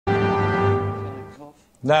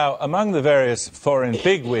Now, among the various foreign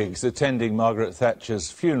bigwigs attending Margaret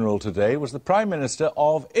Thatcher's funeral today was the Prime Minister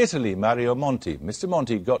of Italy, Mario Monti. Mr.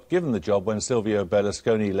 Monti got given the job when Silvio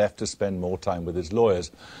Berlusconi left to spend more time with his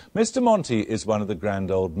lawyers. Mr. Monti is one of the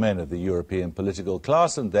grand old men of the European political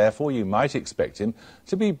class, and therefore you might expect him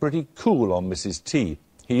to be pretty cool on Mrs. T.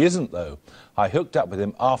 He isn't, though. I hooked up with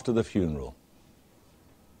him after the funeral.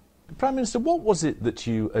 Prime Minister, what was it that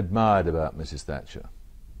you admired about Mrs. Thatcher?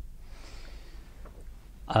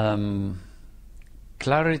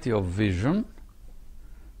 Clarity of vision,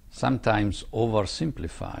 sometimes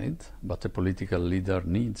oversimplified, but a political leader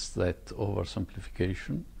needs that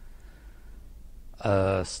oversimplification.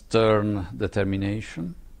 Stern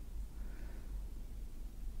determination.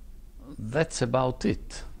 That's about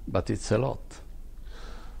it, but it's a lot.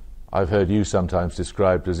 I've heard you sometimes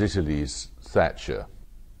described as Italy's Thatcher.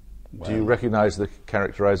 Well, do you recognise the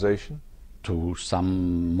characterisation? To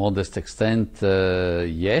some modest extent,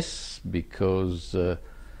 yes, because,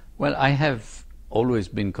 well, I have always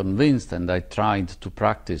been convinced, and I tried to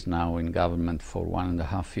practice now in government for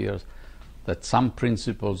 1.5 years, that some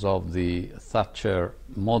principles of the Thatcher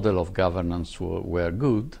model of governance were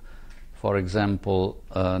good. For example,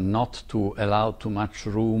 not to allow too much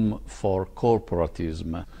room for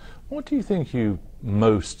corporatism. What do you think you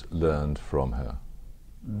most learned from her?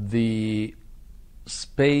 The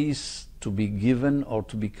space to be given or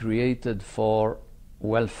to be created for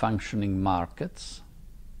well-functioning markets,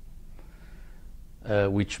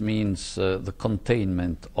 which means the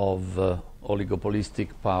containment of oligopolistic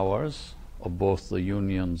powers of both the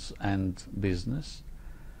unions and business,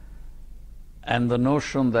 and the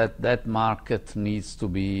notion that that market needs to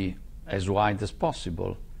be as wide as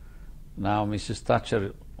possible. Now, Mrs.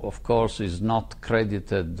 Thatcher, of course, is not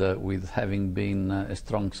credited with having been a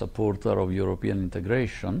strong supporter of European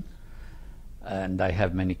integration, and I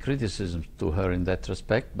have many criticisms to her in that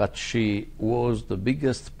respect, but she was the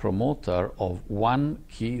biggest promoter of one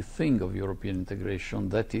key thing of European integration,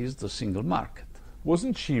 that is the single market.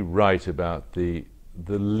 Wasn't she right about the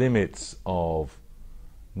limits of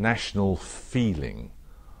national feeling,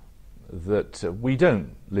 that we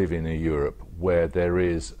don't live in a Europe where there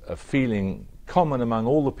is a feeling common among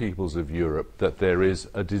all the peoples of Europe that there is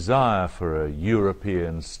a desire for a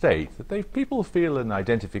European state, that people feel an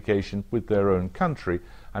identification with their own country,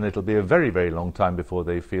 and it'll be a very, very long time before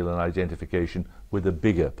they feel an identification with a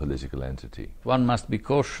bigger political entity. One must be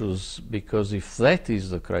cautious, because if that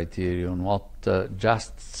is the criterion,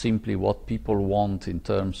 just simply what people want in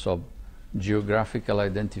terms of geographical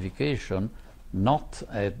identification, not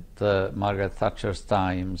at Margaret Thatcher's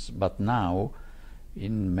times, but now,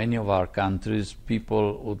 in many of our countries,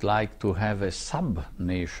 people would like to have a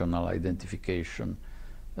sub-national identification,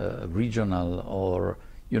 regional or,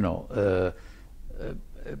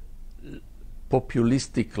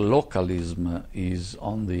 populistic localism is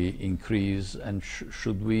on the increase, and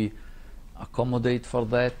should we accommodate for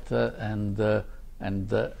that and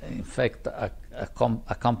in fact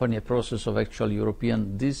accompany a process of actual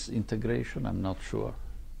European disintegration? I'm not sure.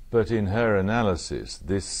 But in her analysis,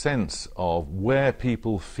 this sense of where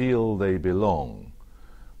people feel they belong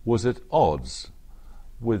was at odds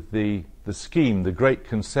with the scheme, the great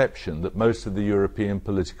conception that most of the European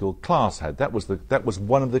political class had. That was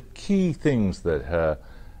one of the key things that her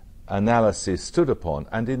analysis stood upon.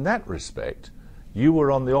 And in that respect, you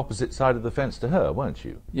were on the opposite side of the fence to her, weren't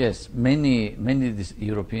you? Yes, many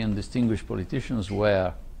European distinguished politicians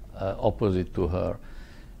were opposite to her.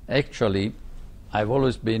 Actually, I've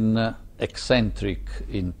always been eccentric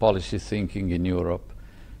in policy thinking in Europe,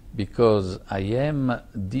 because I am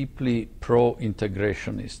deeply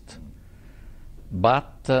pro-integrationist,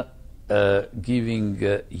 but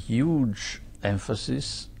giving huge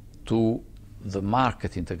emphasis to the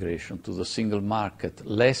market integration, to the single market,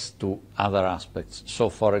 less to other aspects. So,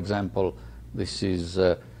 for example, this is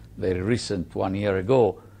very recent, 1 year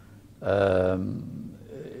ago,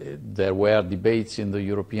 there were debates in the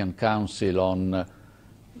European Council on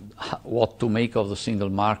what to make of the single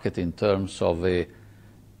market in terms of an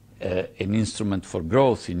instrument for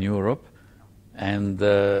growth in Europe. And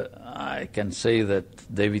I can say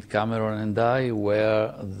that David Cameron and I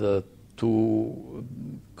were the two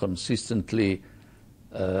consistently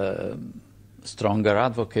stronger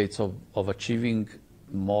advocates of achieving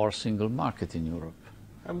more single market in Europe.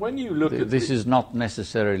 And when you look at this is not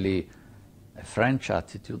necessarily a French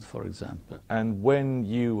attitude, for example. And when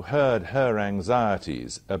you heard her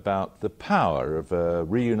anxieties about the power of a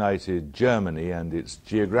reunited Germany and its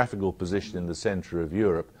geographical position in the centre of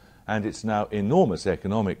Europe and its now enormous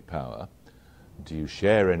economic power, do you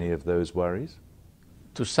share any of those worries?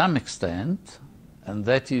 To some extent, And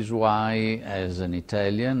that is why, as an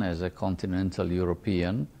Italian, as a continental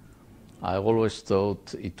European, I always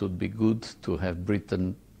thought it would be good to have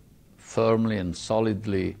Britain firmly and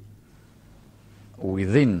solidly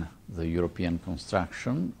within the European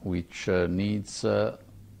construction, which needs a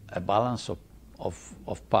balance of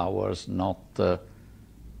powers, not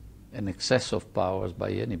an excess of powers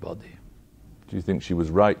by anybody. Do you think she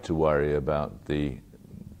was right to worry about the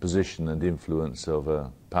position and influence of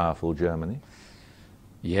a powerful Germany?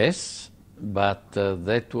 Yes, but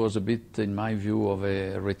that was a bit, in my view, of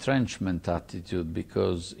a retrenchment attitude,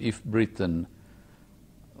 because if Britain,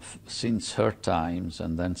 since her times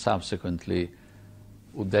and then subsequently,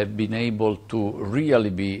 would have been able to really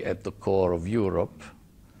be at the core of Europe,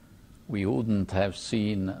 we wouldn't have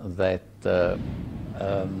seen that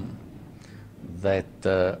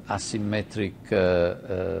asymmetric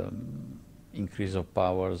increase of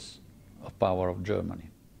power of Germany.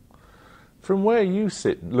 From where you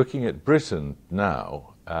sit, looking at Britain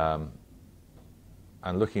now and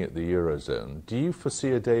looking at the Eurozone, do you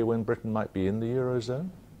foresee a day when Britain might be in the Eurozone?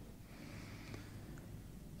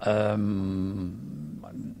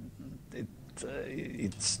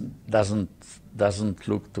 It doesn't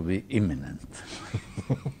look to be imminent.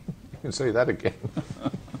 You can say that again.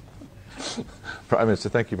 Prime Minister,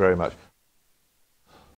 thank you very much.